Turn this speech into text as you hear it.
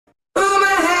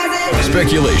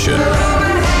Speculation,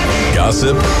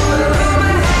 gossip,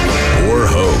 or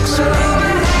hoax.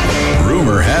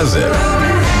 Rumor has it.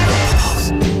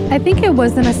 I think it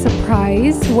wasn't a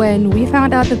surprise when we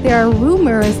found out that there are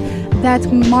rumors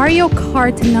that Mario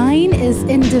Kart 9 is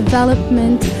in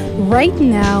development right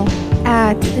now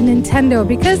at Nintendo,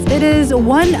 because it is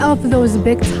one of those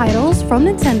big titles from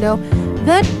Nintendo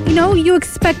that, you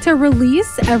expect to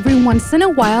release every once in a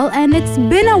while, and it's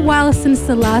been a while since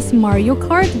the last Mario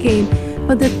Kart game.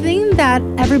 But the thing that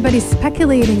everybody's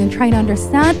speculating and trying to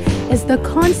understand is the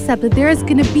concept that there is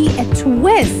going to be a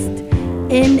twist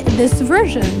in this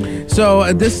version.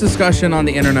 So this discussion on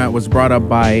the internet was brought up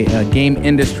by a game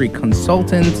industry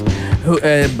consultant who,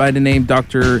 by the name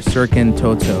Dr. Sirkin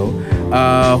Toto,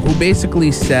 who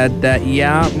basically said that,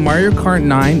 Mario Kart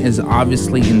 9 is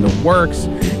obviously in the works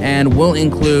and will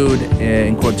include,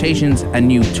 in quotations, a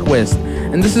new twist.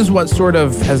 And this is what sort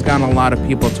of has gotten a lot of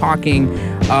people talking.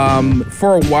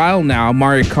 For a while now,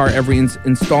 Mario Kart, every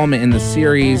installment in the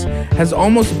series, has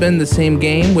almost been the same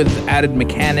game with added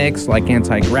mechanics like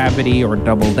anti-gravity or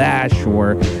double dash,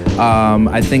 or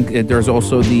I think there's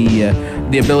also the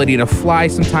ability to fly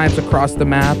sometimes across the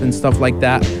map and stuff like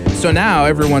that. So now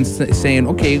everyone's saying,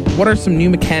 okay, what are some new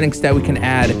mechanics that we can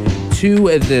add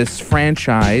to this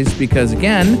franchise? Because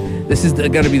again, this is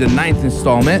going to be the 9th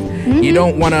installment. Mm-hmm. You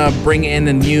don't want to bring in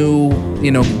a new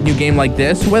game like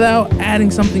this without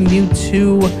adding something new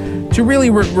to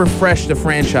really refresh the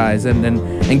franchise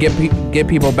and get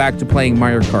people back to playing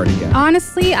Mario Kart again.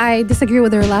 Honestly, I disagree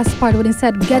with their last part when it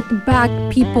said get back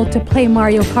people to play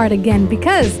Mario Kart again,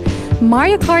 because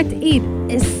Mario Kart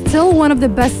 8 is still one of the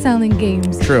best-selling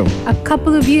games. True. A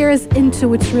couple of years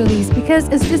into its release, because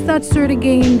it's just that sort of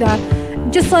game that,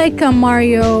 just like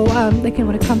Mario,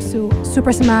 when it comes to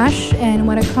Super Smash and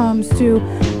when it comes to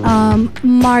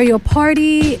Mario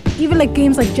Party, even like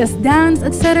games like Just Dance,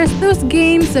 etc. Those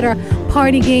games that are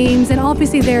party games, and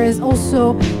obviously there is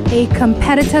also a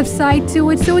competitive side to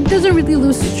it, so it doesn't really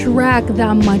lose track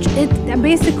that much. It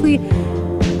basically,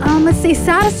 let's say,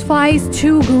 satisfies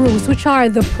two groups, which are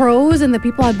the pros and the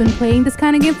people who have been playing this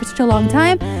kind of game for such a long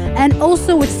time, and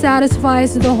also it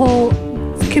satisfies the whole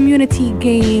community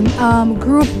game,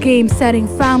 group game setting,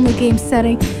 family game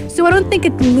setting. So I don't think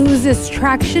it loses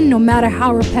traction no matter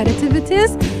how repetitive it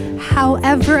is.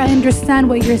 However, I understand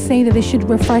what you're saying, that they should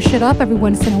refresh it up every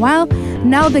once in a while.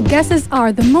 Now the guesses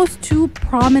are, the most two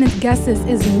prominent guesses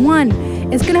is, one,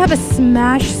 it's going to have a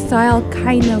Smash style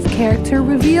kind of character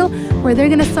reveal where they're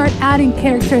going to start adding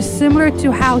characters similar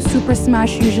to how Super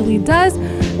Smash usually does,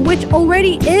 which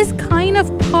already is kind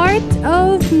of part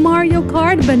of Mario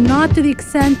Kart, but not to the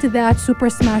extent that Super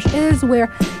Smash is, where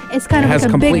it's kind of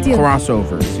like a big deal. It has complete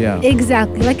crossovers, yeah.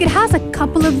 Exactly. Like, it has a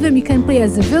couple of them. You can play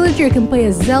as a villager, you can play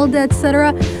as Zelda,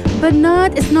 etc. But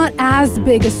it's not as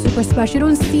big as Super Smash. You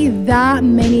don't see that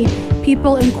many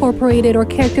people incorporated or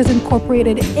characters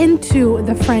incorporated into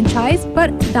the franchise,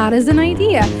 but that is an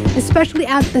idea, especially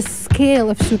at the scale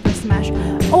of Super Smash.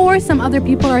 Or some other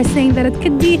people are saying that it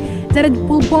could be that it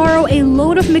will borrow a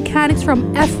load of mechanics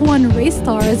from F1 Race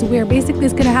Stars, where basically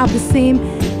it's going to have the same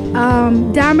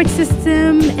damage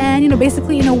system and,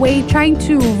 basically in a way trying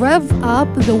to rev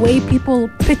up the way people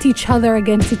pit each other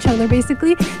against each other,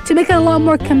 basically, to make it a lot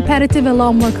more competitive, a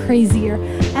lot more crazier.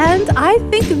 And I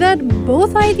think that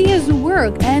both ideas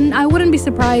work, and I wouldn't be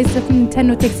surprised if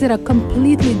Nintendo takes it a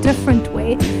completely different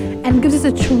way and gives us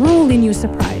a truly new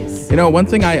surprise. One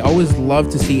thing I always love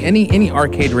to see, any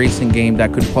arcade racing game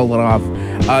that could pull it off.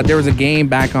 There was a game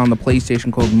back on the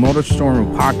PlayStation called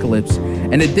MotorStorm Apocalypse,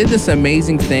 and it did this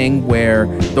amazing thing where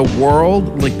the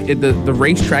world, like the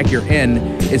racetrack you're in,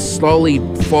 is slowly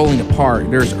falling apart.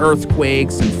 There's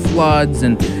earthquakes and floods,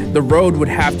 and the road would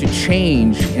have to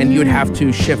change, and you would have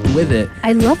to shift with it.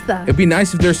 I love that. It'd be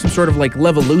nice if there's some sort of like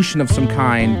levolution of some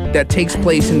kind that takes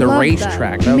place in the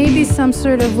racetrack. Maybe some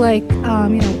sort of like,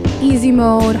 easy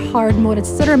mode, hard mode,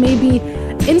 etc. Maybe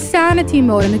insanity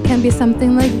mode, and it can be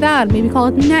something like that. Maybe call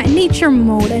it nature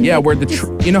mode. And where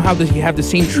you have the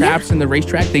same traps in the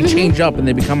racetrack, they change up and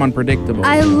they become unpredictable.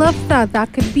 I love that.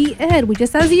 That could be it. We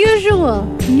just, as usual,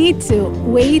 need to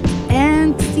wait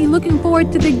and see. Looking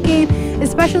forward to the game,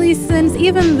 especially since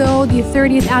even though the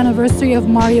 30th anniversary of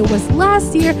Mario was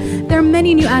last year, there are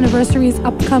many new anniversaries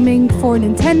upcoming for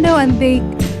Nintendo, and they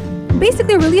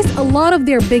basically released a lot of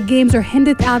their big games or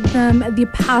hinted at them the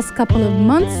past couple of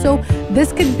months. So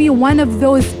this could be one of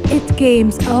those it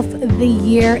games of the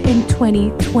year in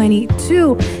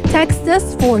 2022. Text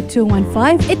us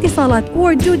 4215 Etisalat,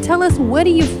 or do tell us, what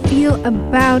do you feel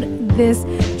about this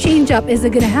change up. Is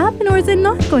it going to happen or is it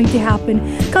not going to happen?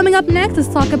 Coming up next, let's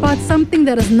talk about something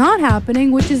that is not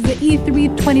happening, which is the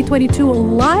E3 2022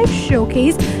 live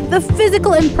showcase, the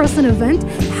physical in-person event.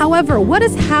 However, what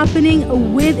is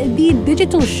happening with the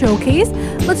digital showcase?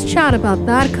 Let's chat about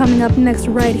that coming up next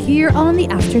right here on the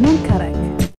Afternoon Karak.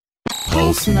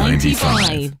 Pulse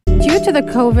 95. Due to the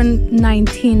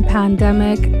COVID-19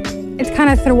 pandemic, it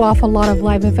kind of threw off a lot of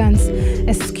live events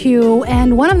askew,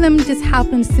 and one of them just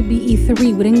happens to be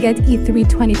E3. We didn't get E3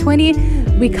 2020.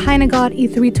 We kind of got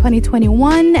E3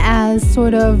 2021 as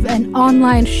sort of an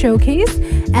online showcase,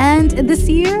 and this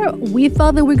year we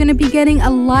thought that we're going to be getting a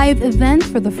live event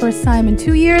for the first time in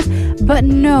 2 years, but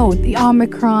no, the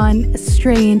Omicron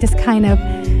strain just kind of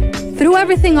threw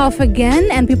everything off again,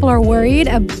 and people are worried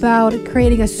about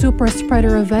creating a super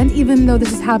spreader event, even though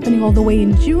this is happening all the way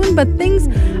in June, but things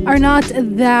are not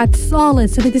that solid.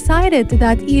 So they decided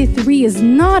that E3 is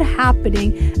not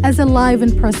happening as a live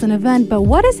in-person event. But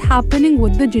what is happening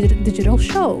with the digital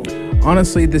show?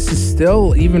 Honestly, this is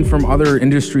still, even from other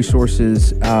industry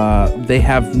sources, they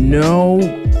have nothing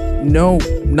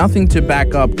to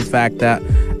back up the fact that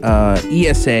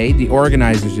ESA, the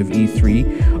organizers of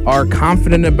E3, are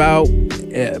confident about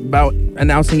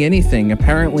announcing anything.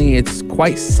 Apparently, it's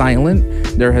quite silent.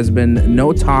 There has been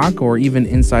no talk or even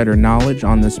insider knowledge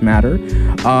on this matter,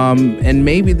 and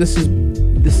maybe this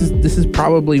is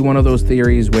probably one of those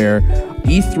theories where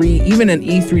E3, even an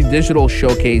E3 digital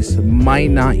showcase,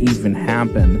 might not even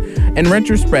happen. In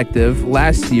retrospective,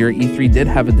 last year E3 did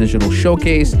have a digital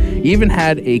showcase, even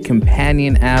had a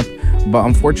companion app, but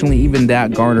unfortunately even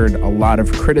that garnered a lot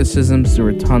of criticisms. There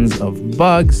were tons of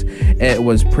bugs. It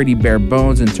was pretty bare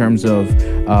bones in terms of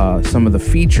some of the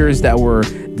features that were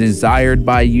desired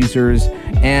by users.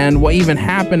 And what even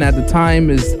happened at the time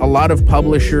is a lot of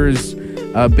publishers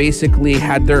basically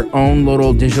had their own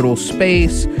little digital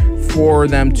space for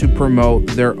them to promote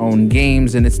their own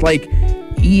games, and it's like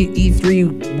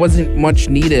E3 wasn't much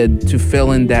needed to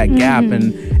fill in that gap.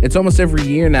 And it's almost every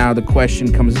year now the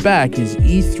question comes back, is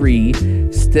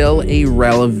E3 still a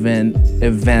relevant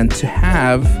event to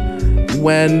have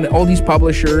when all these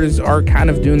publishers are kind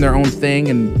of doing their own thing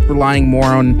and relying more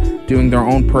on doing their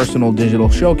own personal digital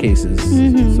showcases?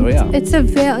 So yeah, it's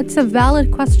a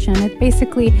valid question. It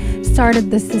basically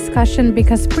started this discussion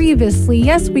because previously,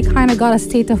 yes, we kind of got a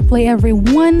state of play every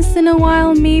once in a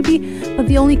while maybe, but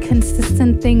the only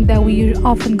consistent thing that we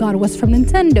often got was from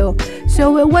Nintendo.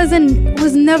 So it was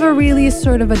never really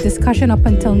sort of a discussion up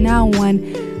until now,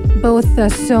 when both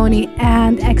Sony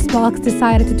and Xbox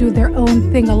decided to do their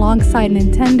own thing alongside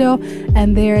Nintendo,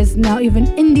 and there's now even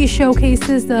indie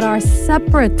showcases that are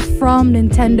separate from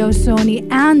Nintendo, Sony,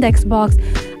 and Xbox.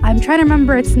 I'm trying to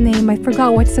remember its name. I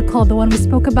forgot what's it called, the one we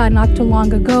spoke about not too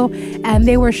long ago, and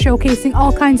they were showcasing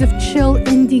all kinds of chill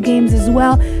indie games as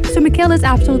well. So Mikhail is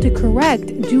absolutely correct.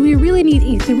 Do we really need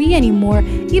E3 anymore?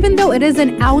 Even though it is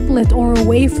an outlet or a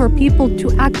way for people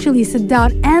to actually sit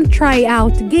down and try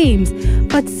out games.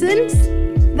 But since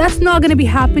that's not going to be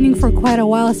happening for quite a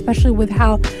while, especially with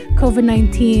how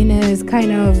COVID-19 is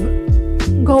kind of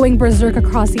going berserk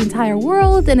across the entire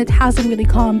world, and it hasn't really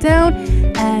calmed down,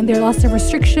 and there are lots of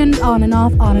restrictions on and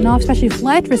off, especially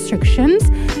flight restrictions.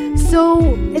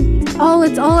 So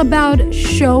it's all about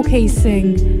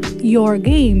showcasing your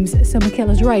games. So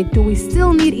Michaela's right. Do we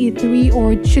still need E3,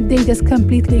 or should they just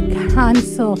completely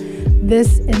cancel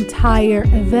this entire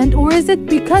event? Or is it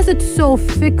because it's so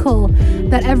fickle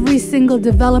that every single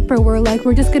developer, we're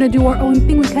just going to do our own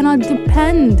thing? We cannot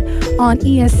depend on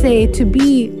ESA to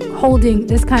be holding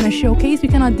this kind of showcase. We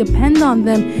cannot depend on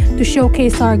them to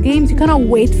showcase our games. You cannot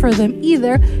wait for them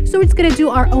either. So we're just going to do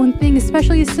our own thing,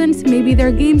 especially since maybe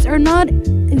their games are not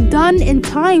done in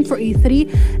time for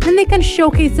E3, then they can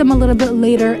showcase them a little bit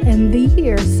later in the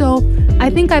year. So I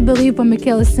believe when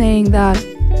Mikhail is saying that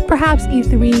perhaps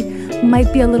E3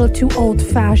 might be a little too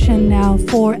old-fashioned now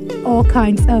for all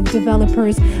kinds of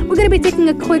developers. We're going to be taking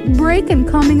a quick break, and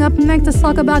coming up next, let's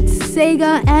talk about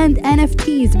Sega and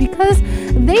NFTs, because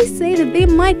they say that they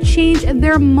might change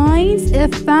their minds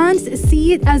if fans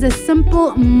see it as a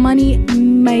simple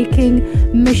money-making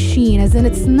machine, as in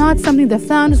it's not something the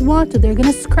fans want, so they're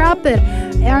going to scrap it.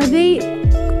 Are they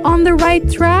on the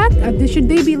right track? Should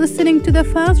they be listening to the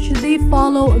fans? Should they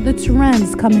follow the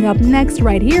trends? Coming up next,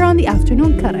 right here on the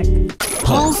Afternoon Karak.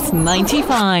 Pulse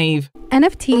 95.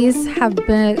 NFTs have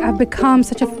become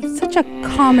such a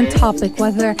common topic,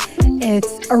 whether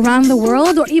it's around the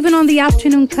world, or even on the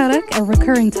afternoon karak, a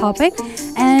recurring topic.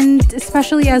 And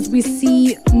especially as we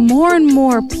see more and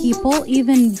more people,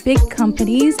 even big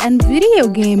companies and video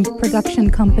game production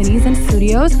companies and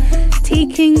studios,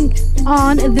 taking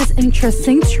on this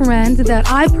interesting trend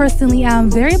that I personally am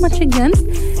very much against.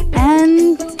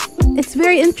 And it's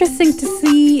very interesting to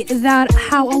see that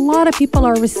how a lot of people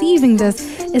are receiving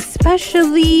this,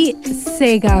 especially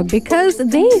Sega, because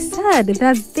they said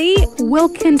that they will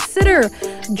consider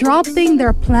dropping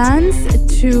their plans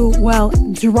to, well,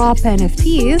 drop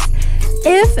NFTs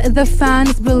if the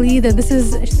fans believe that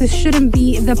this shouldn't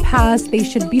be the path they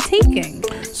should be taking.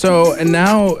 So and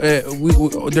now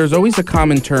there's always a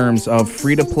common terms of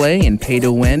free to play and pay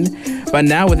to win, but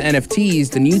now with NFTs,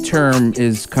 the new term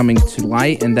is coming to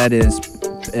light, and that is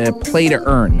play to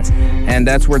earn. And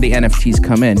that's where the NFTs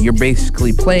come in. You're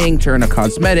basically playing to earn a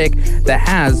cosmetic that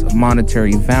has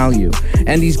monetary value.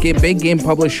 And these big game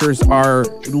publishers are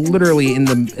literally in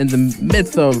the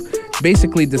midst of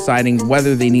basically deciding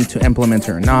whether they need to implement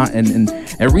it or not. And in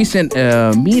a recent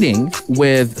meeting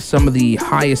with some of the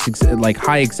high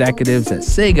executives at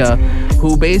Sega,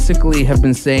 who basically have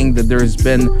been saying that there's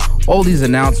been all these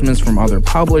announcements from other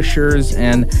publishers,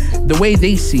 and the way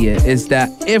they see it is that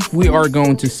if we are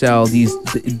going to sell these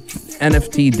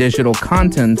NFT digital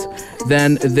content,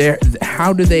 then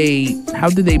how do they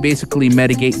basically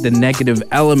mitigate the negative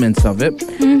elements of it,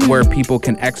 where people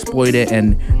can exploit it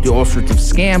and do all sorts of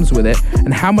scams with it?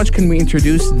 And how much can we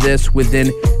introduce this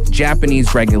within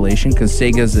Japanese regulation, because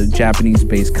Sega is a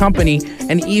Japanese-based company,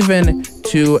 and even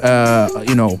to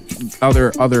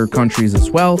other countries as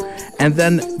well? And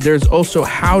then there's also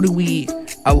how do we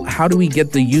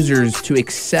get the users to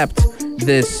accept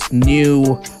this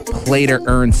new play to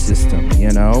earn system,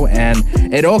 and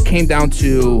it all came down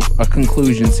to a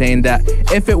conclusion saying that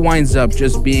if it winds up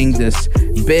just being this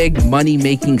big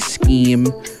money-making scheme,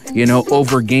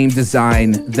 over game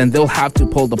design, then they'll have to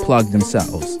pull the plug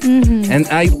themselves. And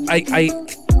I'm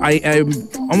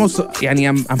almost,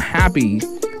 I'm happy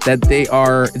that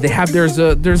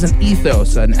there's an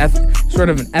ethos, sort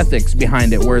of an ethics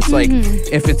behind it, where it's like,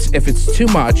 if it's too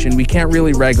much and we can't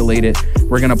really regulate it,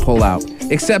 we're gonna pull out.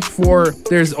 Except for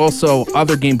there's also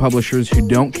other game publishers who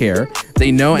don't care.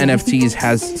 They know NFTs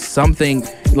has something,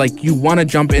 like, you want to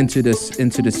jump into this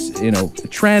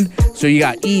trend. So you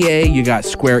got EA, you got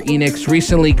Square Enix,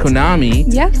 recently Konami,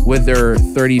 with their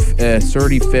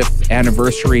 35th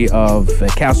anniversary of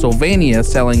Castlevania,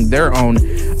 selling their own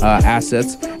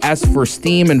assets. As for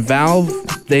Steam and Valve,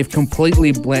 they've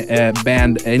completely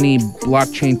banned any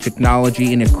blockchain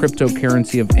technology, any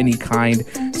cryptocurrency of any kind.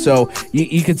 So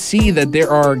you could see that there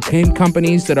are game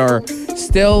companies that are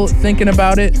still thinking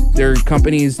about it. There are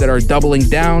companies that are doubling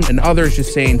down, and others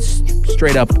just saying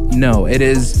straight up no. It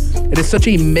is such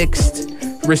a mixed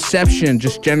reception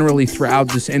just generally throughout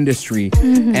this industry.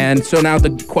 And so now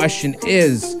the question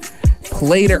is,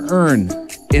 play to earn,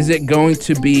 is it going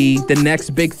to be the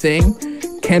next big thing?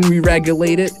 Can we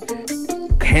regulate it?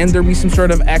 Can there be some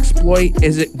sort of exploit?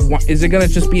 Is it going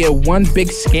to just be a one big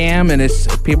scam, and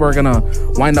people are going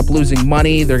to wind up losing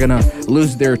money? They're going to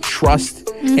lose their trust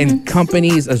in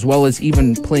companies as well as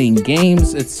even playing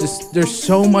games. It's just, there's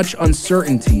so much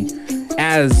uncertainty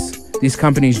as these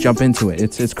companies jump into it.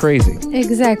 It's crazy.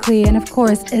 Exactly. And of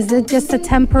course, is it just a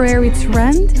temporary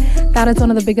trend? That is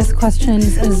one of the biggest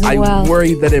questions as well. I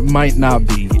worry that it might not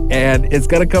be. And it's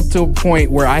going to come to a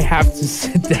point where I have to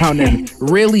sit down and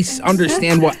really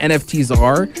understand what NFTs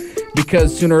are,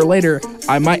 because sooner or later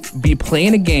I might be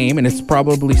playing a game and it's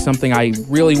probably something I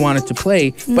really wanted to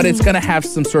play, but it's going to have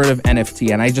some sort of NFT.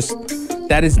 And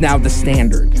that is now the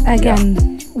standard.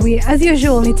 Again, we, as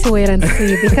usual, need to wait and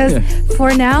see, because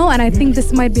for now, and I think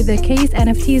this might be the case,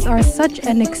 NFTs are such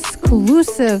an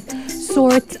exclusive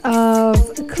sort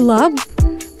of club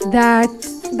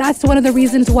that's one of the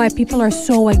reasons why people are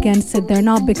so against it. They're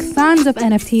not big fans of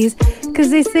NFTs because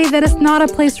they say that it's not a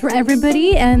place for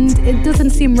everybody, and it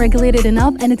doesn't seem regulated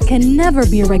enough, and it can never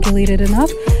be regulated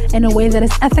enough in a way that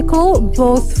is ethical,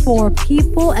 both for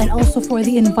people and also for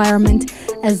the environment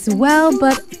as well.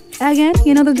 But again,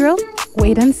 you know the drill.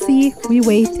 Wait and see. We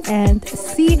wait and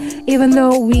see, even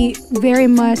though we very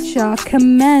much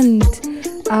commend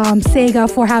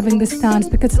Sega for having this stance,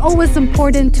 because it's always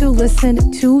important to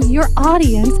listen to your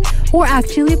audience who are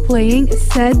actually playing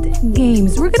said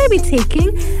games. We're going to be taking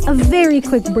a very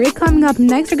quick break. Coming up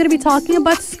next, we're going to be talking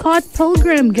about Scott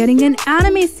Pilgrim getting an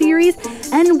anime series,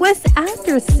 and Wes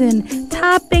Anderson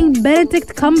tapping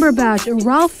Benedict Cumberbatch,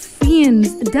 Ralph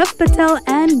Fiennes, Dev Patel,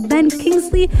 and Ben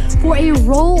Kingsley for a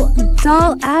Roald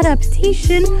Dahl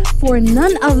adaptation for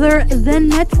none other than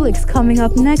Netflix. Coming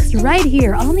up next right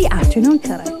here on the Afternoon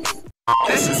Cut.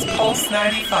 This is Pulse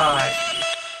 95.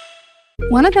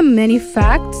 One of the many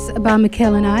facts about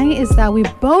Mikhail and I is that we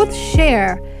both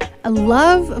share a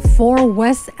love for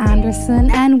Wes Anderson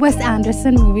and Wes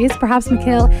Anderson movies. Perhaps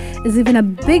Mikhail is even a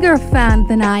bigger fan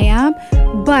than I am,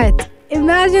 but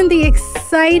imagine the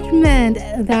excitement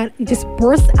that just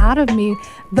burst out of me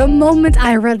the moment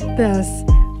I read this.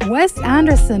 Wes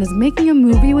Anderson is making a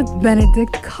movie with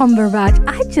Benedict Cumberbatch.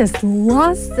 I just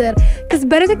lost it because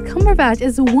Benedict Cumberbatch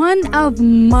is one of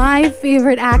my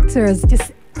favorite actors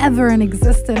just ever in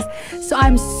existence. So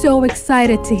I'm so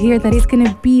excited to hear that he's going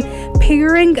to be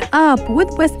pairing up with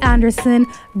Wes Anderson,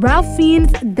 Ralph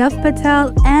Fiennes, Dev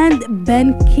Patel, and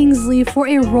Ben Kingsley for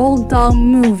a Roald Dahl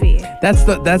movie. That's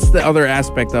the other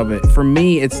aspect of it. For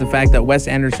me, it's the fact that Wes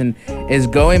Anderson is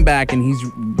going back and he's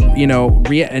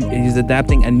he's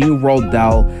adapting a new Roald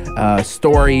Dahl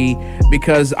story,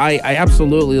 because I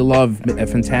absolutely love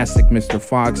Fantastic Mr.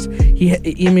 Fox. He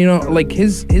like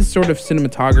his sort of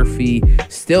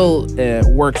cinematography still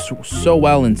works so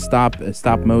well in stop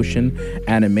motion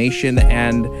animation,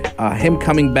 and him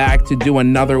coming back to do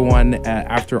another one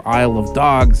after Isle of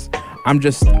Dogs.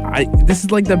 This is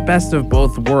like the best of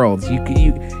both worlds.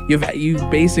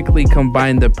 You've basically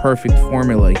combined the perfect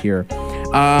formula here.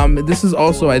 This is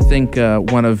also, I think,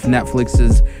 one of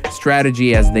Netflix's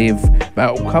strategy, as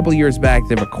about a couple years back,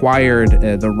 they've acquired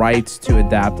the rights to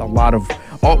adapt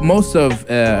most of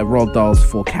Roald Dahl's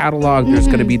full catalog. There's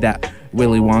going to be that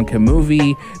Willy Wonka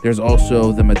movie. There's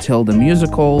also the Matilda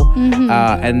musical,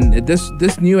 and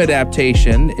this new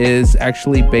adaptation is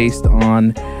actually based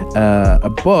on a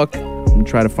book. I'm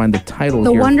trying to find the title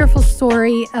The here. Wonderful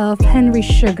Story of Henry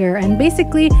Sugar. And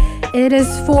basically, it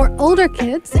is for older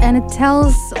kids, and it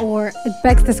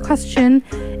begs this question: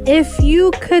 if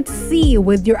you could see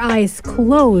with your eyes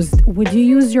closed, would you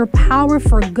use your power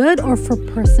for good or for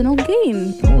personal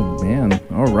gain? Oh man!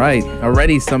 All right,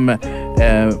 already some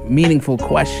meaningful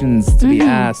questions to be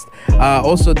asked.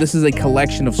 Also, this is a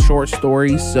collection of short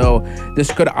stories, so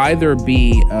this could either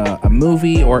be a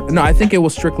movie I think it will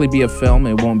strictly be a film.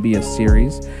 It won't be a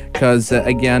series, because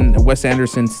again, Wes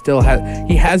Anderson still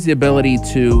has the ability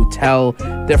to tell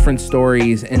different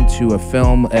stories into a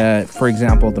film. For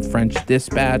example, The French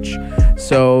Dispatch.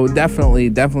 So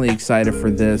definitely excited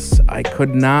for this. I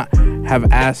could not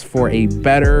have asked for a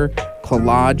better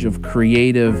collage of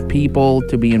creative people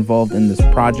to be involved in this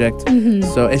project.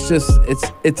 So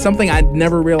it's something I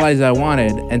never realized I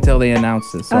wanted until they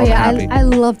announced this. So I'm happy. I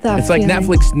love that. It's like feeling.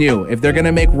 Netflix knew if they're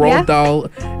gonna make Roald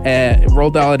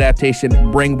Dahl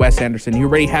adaptation, bring Wes Anderson. He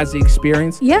already has the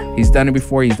experience. Yeah. He's done it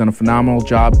before. He's done a phenomenal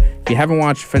job. If you haven't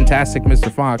watched Fantastic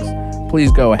Mr. Fox,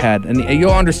 please go ahead, and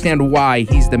you'll understand why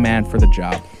he's the man for the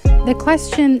job. The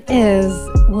question is,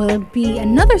 will it be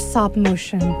another stop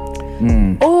motion?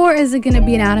 Or is it going to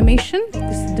be an animation?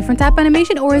 This is a different type of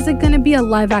animation. Or is it going to be a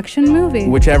live action movie?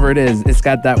 Whichever it is, it's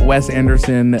got that Wes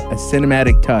Anderson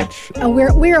cinematic touch.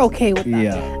 We're okay with that.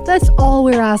 Yeah. That's all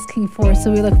we're asking for.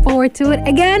 So we look forward to it.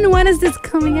 Again, when is this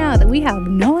coming out? We have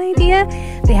no idea.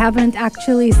 They haven't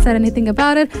actually said anything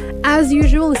about it. As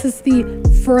usual, this is the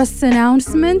first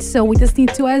announcement. So we just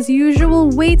need to, as usual,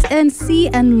 wait and see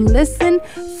and listen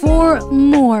for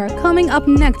more. Coming up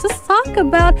next, let's talk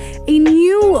about a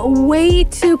new way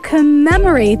to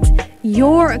commemorate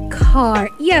your car.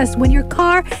 Yes, when your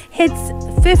car hits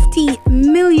 50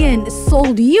 million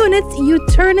sold units, you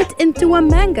turn it into a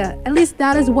manga. At least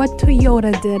that is what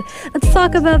Toyota did. Let's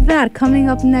talk about that coming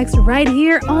up next right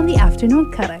here on the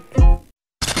Afternoon Karak.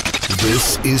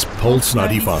 This is Pulse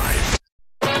 95.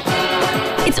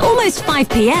 It's almost 5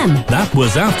 p.m. That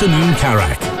was Afternoon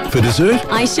Karak. For dessert,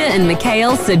 Aisha and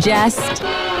Mikhail suggest...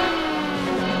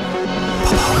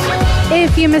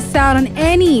 If you missed out on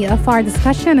any of our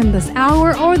discussion in this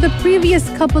hour or the previous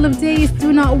couple of days,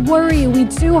 do not worry. We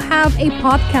do have a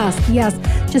podcast. Yes,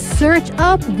 just search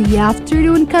up The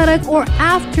Afternoon Karak or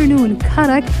Afternoon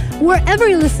Karak wherever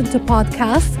you listen to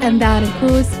podcasts, and that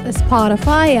includes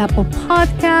Spotify, Apple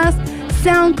Podcasts,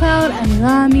 SoundCloud, and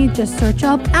Rami. Just search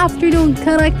up Afternoon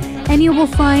Karak and you will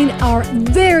find our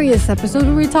various episodes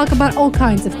where we talk about all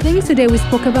kinds of things. Today we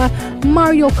spoke about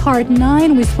Mario Kart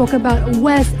 9, we spoke about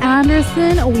Wes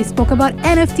Anderson, we spoke about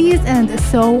NFTs, and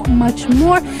so much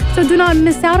more. So do not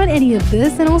miss out on any of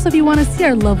this. And also, if you want to see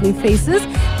our lovely faces,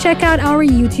 check out our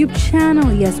YouTube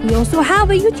channel. Yes, we also have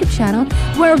a YouTube channel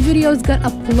where videos get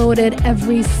uploaded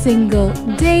every single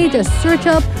day. Just search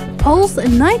up Pulse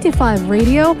 95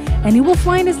 Radio and you will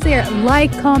find us there.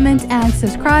 Like, comment, and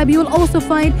subscribe. You will also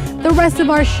find the rest of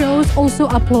our shows also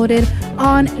uploaded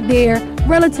on their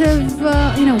relative,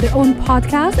 their own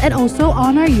podcast, and also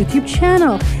on our YouTube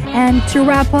channel. And to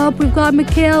wrap up, we've got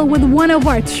Mikhail with one of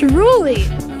our truly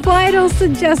final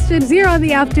suggestions here on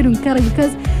the Afternoon Karak,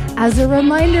 because as a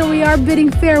reminder, we are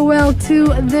bidding farewell to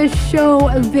the show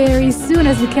very soon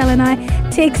as Mikhail and I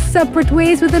take separate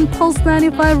ways within Pulse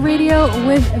 95 Radio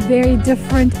with very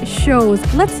different shows.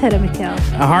 Let's hit it, Mikhail.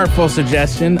 A heartful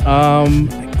suggestion.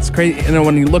 It's crazy. You know,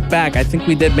 when you look back, I think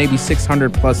we did maybe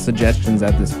 600 plus suggestions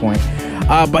at this point.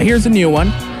 But here's a new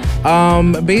one.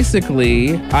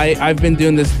 Basically, I've been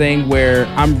doing this thing where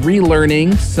I'm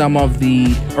relearning some of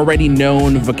the already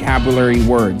known vocabulary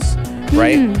words.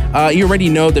 Right? You already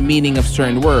know the meaning of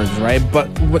certain words, right? But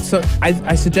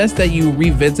I suggest that you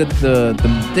revisit the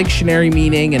dictionary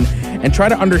meaning and try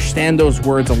to understand those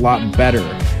words a lot better.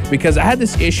 Because I had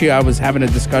this issue, I was having a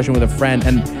discussion with a friend,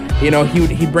 and you know,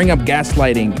 he'd bring up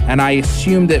gaslighting, and I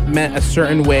assumed it meant a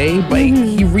certain way, but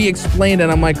he re-explained,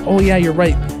 and I'm like, oh yeah, you're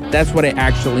right. That's what it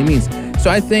actually means. So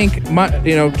I think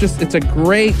it's a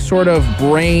great sort of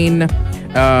brain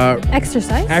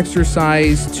exercise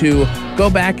to go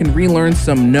back and relearn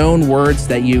some known words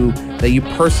that you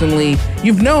personally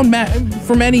you've known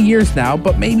for many years now,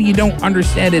 but maybe you don't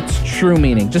understand its true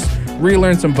meaning. Just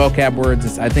relearn some vocab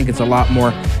words. I think it's a lot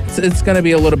more. It's going to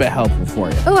be a little bit helpful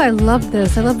for you. Oh, I love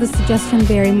this. I love this suggestion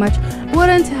very much.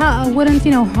 Wouldn't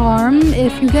harm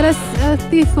if you get a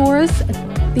thesaurus.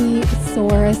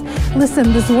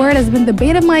 Listen, this word has been the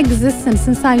bane of my existence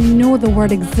since I knew the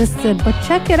word existed. But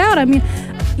check it out. I mean,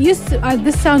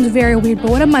 this sounds very weird,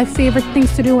 but one of my favorite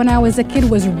things to do when I was a kid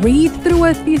was read through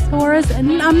a thesaurus,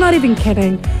 and I'm not even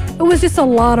kidding. It was just a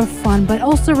lot of fun. But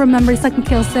also remember, it's like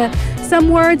Mikhail said, some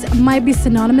words might be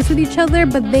synonymous with each other,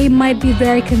 but they might be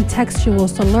very contextual.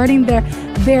 So learning their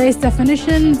various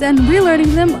definitions and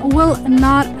relearning them will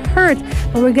not hurt.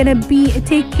 But we're going to be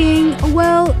taking,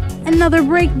 another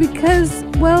break because,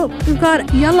 we've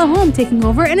got Yalla Home taking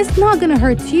over, and it's not going to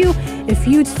hurt you if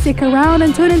you stick around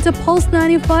and tune into Pulse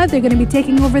 95. They're going to be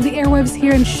taking over the airwaves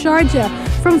here in Sharjah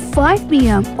from 5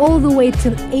 p.m. all the way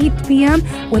till 8 p.m.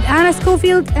 with Anna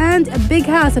Schofield and Big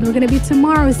House, and we're going to be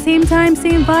tomorrow, same time,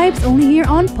 same vibes, only here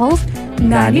on Pulse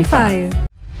 95.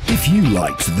 If you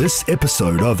liked this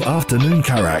episode of Afternoon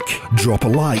Karak, drop a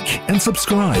like and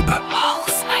subscribe.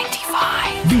 Pulse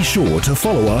 95. Be sure to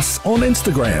follow us on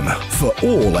Instagram for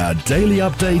all our daily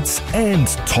updates and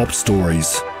top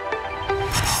stories.